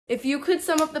If you could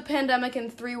sum up the pandemic in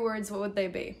 3 words, what would they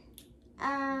be?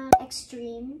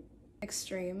 Extreme.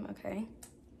 Extreme, okay.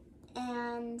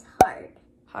 And hard.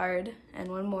 Hard. And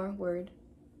one more word.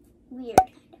 Weird,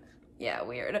 kind of. Yeah,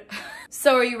 weird.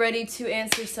 So are you ready to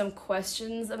answer some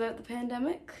questions about the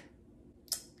pandemic?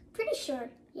 Pretty sure,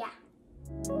 yeah.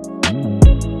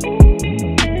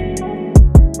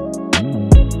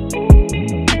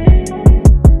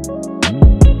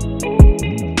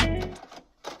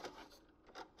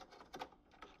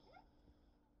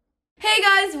 Hey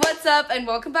guys, what's up and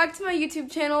welcome back to my YouTube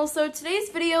channel. So today's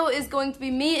video is going to be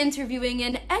me interviewing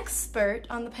an expert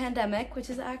on the pandemic, which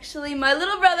is actually my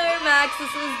little brother, Max. This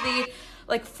is the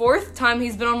 4th time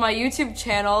he's been on my YouTube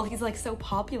channel. He's so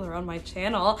popular on my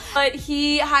channel. But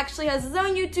he actually has his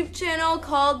own YouTube channel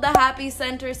called The Happy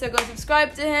Center, so go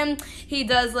subscribe to him. He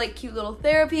does cute little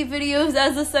therapy videos.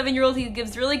 As a 7-year-old, he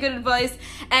gives really good advice.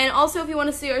 And also if you want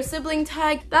to see our sibling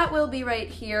tag, that will be right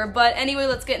here. But anyway,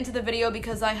 let's get into the video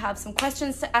because I have some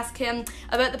questions to ask him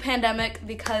about the pandemic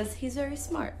because he's very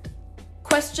smart.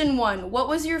 Question 1, what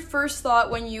was your first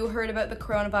thought when you heard about the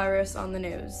coronavirus on the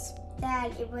news?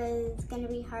 That it was gonna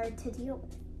be hard to deal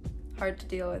with. Hard to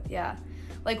deal with, yeah.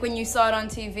 When you saw it on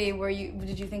TV,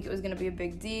 did you think it was gonna be a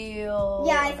big deal?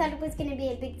 Yeah, I thought it was gonna be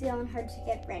a big deal and hard to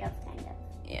get rid of, kind of.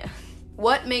 Yeah.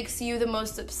 What makes you the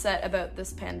most upset about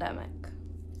this pandemic?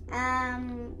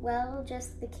 Well,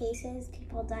 just the cases,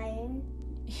 people dying.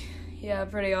 Yeah,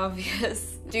 pretty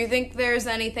obvious. Do you think there's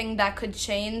anything that could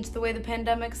change the way the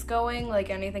pandemic's going?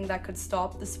 Anything that could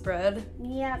stop the spread?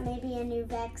 Yeah, maybe a new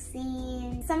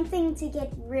vaccine. Something to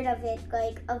get rid of it,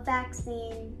 like a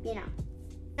vaccine, you know.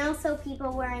 And also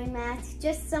people wearing masks,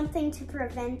 just something to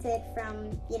prevent it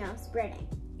from, spreading.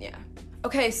 Yeah.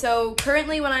 Okay, so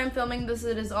currently when I'm filming this,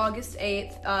 it is August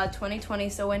 8th, 2020.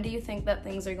 So when do you think that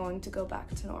things are going to go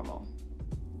back to normal?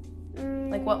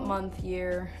 What month,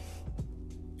 year?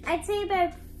 I'd say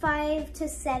about 5 to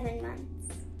 7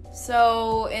 months.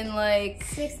 So in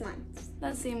 6 months.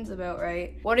 That seems about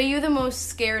right. What are you the most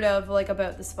scared of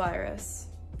about this virus?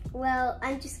 Well,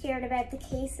 I'm just scared about the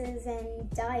cases and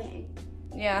dying.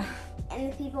 Yeah.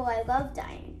 And the people I love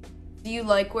dying. Do you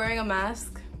like wearing a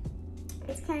mask?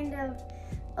 It's kind of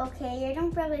okay. I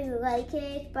don't really like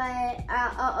it, but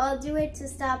I'll do it to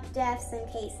stop deaths and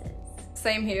cases.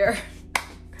 Same here.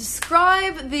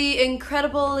 Describe the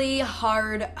incredibly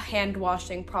hard hand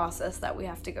washing process that we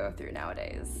have to go through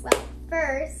nowadays. Well,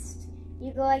 first,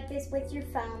 you go like this with your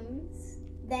thumbs.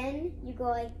 Then you go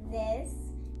like this.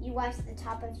 You wash the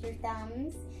top of your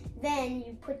thumbs. Then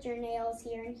you put your nails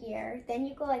here and here. Then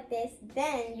you go like this.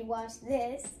 Then you wash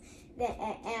this,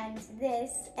 and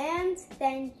this, and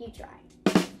then you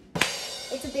dry.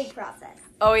 It's a big process.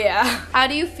 Oh yeah. How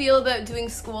do you feel about doing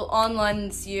school online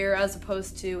this year as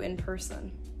opposed to in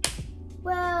person?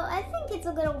 Well, I think it's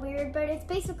a little weird, but it's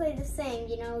basically the same.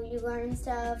 You learn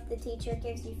stuff, the teacher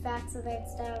gives you facts about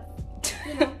stuff.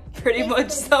 Pretty much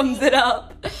sums it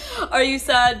up. Are you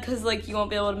sad because you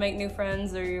won't be able to make new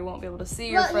friends or you won't be able to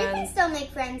see your friends? Well, you can still make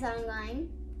friends online.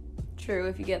 True,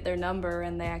 if you get their number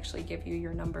and they actually give you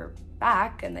your number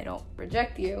back and they don't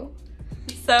reject you.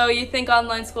 So you think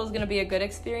online school is going to be a good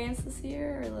experience this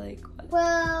year, or what?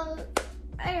 Well,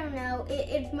 I don't know.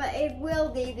 It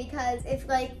will be, because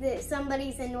if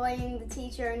somebody's annoying the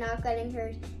teacher and not letting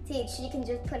her teach, she can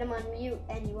just put them on mute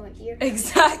and you won't hear her.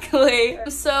 Exactly.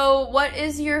 So what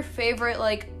is your favorite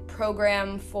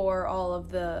program for all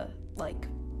of the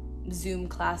Zoom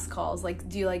class calls?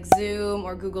 Do you like Zoom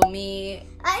or Google Meet?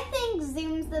 I think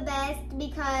Zoom's the best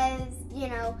because,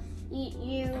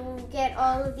 you get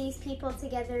all of these people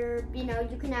together,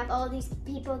 you can have all these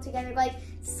people together.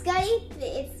 Skype,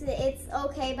 it's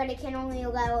okay, but it can only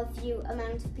allow a few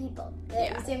amount of people.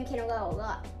 Yeah. Zoom can allow a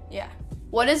lot. Yeah.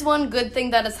 What is one good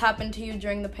thing that has happened to you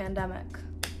during the pandemic?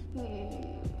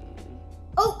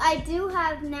 Oh, I do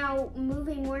have now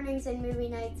movie mornings and movie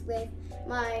nights with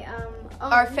my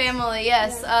our family,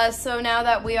 yes. Yeah. So now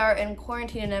that we are in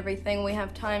quarantine and everything, we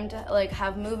have time to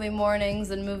have movie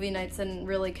mornings and movie nights and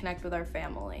really connect with our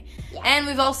family. Yeah. And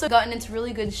we've also gotten into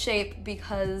really good shape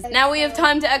because now we have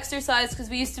time to exercise, because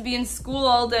we used to be in school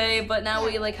all day, but now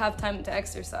we have time to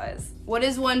exercise. What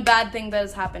is one bad thing that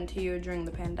has happened to you during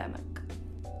the pandemic?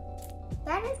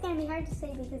 That is going to be hard to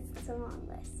say because it's a long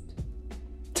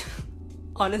list.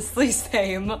 Honestly,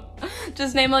 same.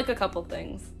 Just name a couple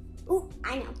things. Ooh,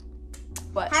 I know.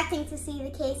 What? Having to see the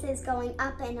cases going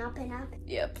up and up and up.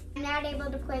 Yep. I'm not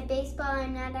able to play baseball.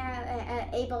 I'm not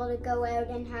able to go out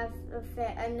and have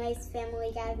a nice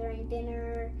family gathering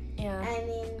dinner. Yeah. I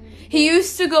mean... He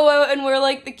used to go out and wear,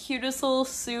 like, the cutest little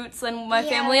suits, and my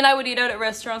family and I would eat out at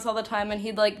restaurants all the time, and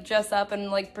he'd, like, dress up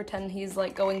and, like, pretend he's,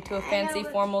 like, going to a fancy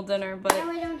formal dinner, but... Now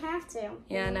I don't have to.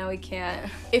 Yeah, now we can't.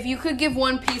 If you could give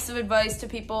one piece of advice to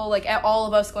people, like, all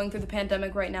of us going through the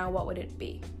pandemic right now, what would it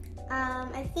be?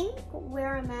 I think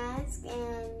wear a mask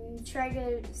and try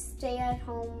to stay at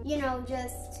home, you know,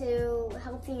 just to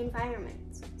help the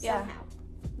environment somehow. Yeah.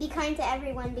 Be kind to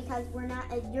everyone because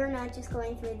you're not just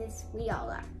going through this, we all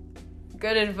are.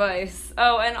 Good advice.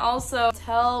 Oh, and also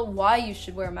tell why you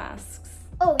should wear masks.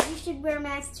 Oh, you should wear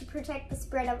masks to protect the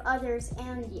spread of others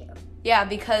and you. Yeah,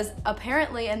 because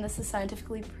apparently, and this is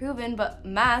scientifically proven, but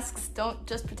masks don't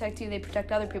just protect you, they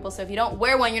protect other people. So if you don't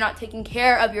wear one, you're not taking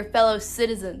care of your fellow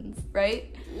citizens,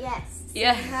 right? Yes. So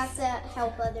yeah. You have to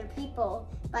help other people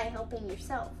by helping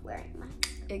yourself wearing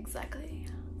masks. Exactly.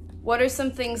 What are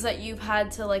some things that you've had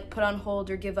to, like, put on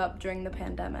hold or give up during the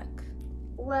pandemic?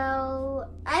 Well,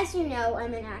 as you know,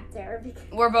 I'm an actor.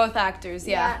 We're both actors,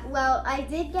 yeah. Well, I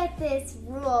did get this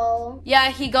role. Yeah,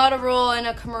 he got a role in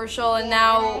a commercial, and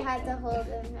now... I had to hold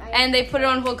him. And they put it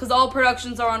on hold because all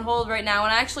productions are on hold right now.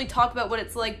 And I actually talk about what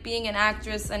it's like being an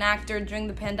actress, an actor during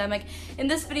the pandemic in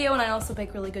this video, and I also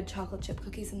bake really good chocolate chip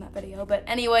cookies in that video. But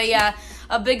anyway, yeah,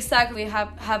 a big sack we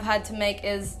have had to make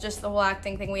is just the whole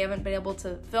acting thing. We haven't been able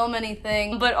to film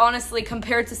anything. But honestly,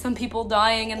 compared to some people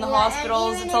dying in the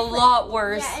hospitals, it's a lot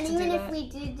worse. Yeah, and even if we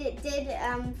did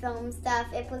film stuff,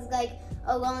 it was like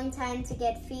a long time to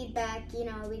get feedback, you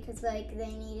know, because like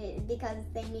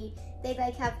they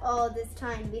like have all this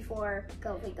time before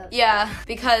COVID goes. Yeah,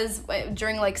 because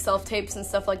during like self-tapes and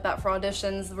stuff like that for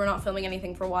auditions, we're not filming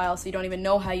anything for a while, so you don't even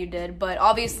know how you did. But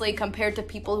obviously, compared to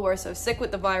people who are so sick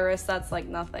with the virus, that's like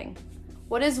nothing.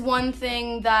 What is one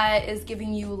thing that is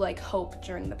giving you like hope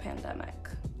during the pandemic?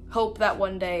 Hope that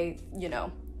one day, you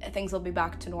know, things will be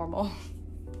back to normal.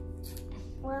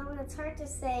 Well, it's hard to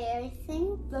say. I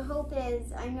think the hope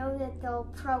is, I know that they'll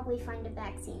probably find a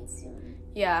vaccine soon.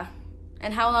 Yeah.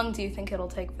 And how long do you think it'll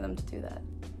take for them to do that?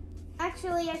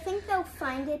 Actually, I think they'll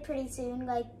find it pretty soon,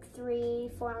 like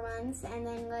 3-4 months, and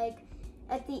then like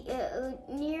at the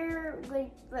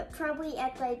probably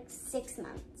at like 6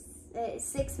 months.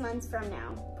 6 months from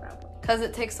now, probably. Because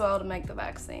it takes a while to make the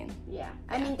vaccine. Yeah.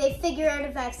 I mean, they figure out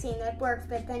a vaccine that works,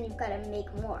 but then you've got to make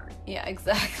more. Yeah,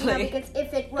 exactly. You know, because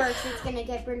if it works, it's going to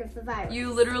get rid of the virus.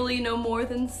 You literally know more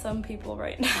than some people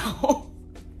right now.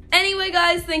 Anyway,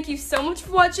 guys, thank you so much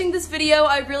for watching this video.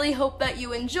 I really hope that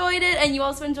you enjoyed it, and you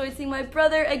also enjoyed seeing my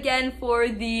brother again for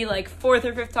the, like, 4th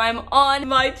or 5th time on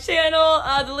my channel.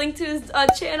 The link to his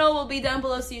channel will be down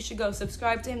below, so you should go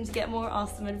subscribe to him to get more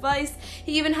awesome advice.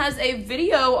 He even has a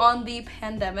video on the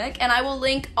pandemic, and I will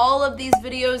link all of these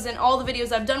videos and all the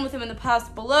videos I've done with him in the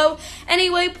past below.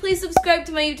 Anyway, please subscribe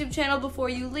to my YouTube channel before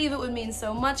you leave. It would mean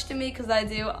so much to me, because I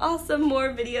do awesome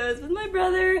more videos with my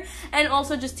brother, and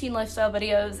also just teen lifestyle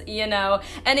videos, you know.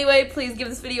 Anyway, please give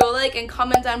this video a like and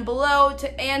comment down below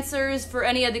to answers for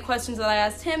any of the questions that I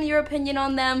asked him, your opinion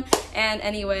on them. And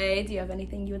anyway, do you have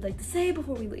anything you would like to say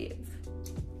before we leave?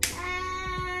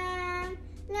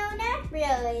 No, not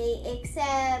really,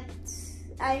 except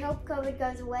I hope COVID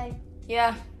goes away.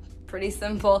 Yeah, pretty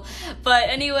simple. But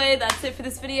anyway, that's it for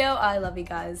this video. I love you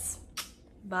guys.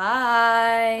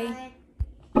 Bye. Bye.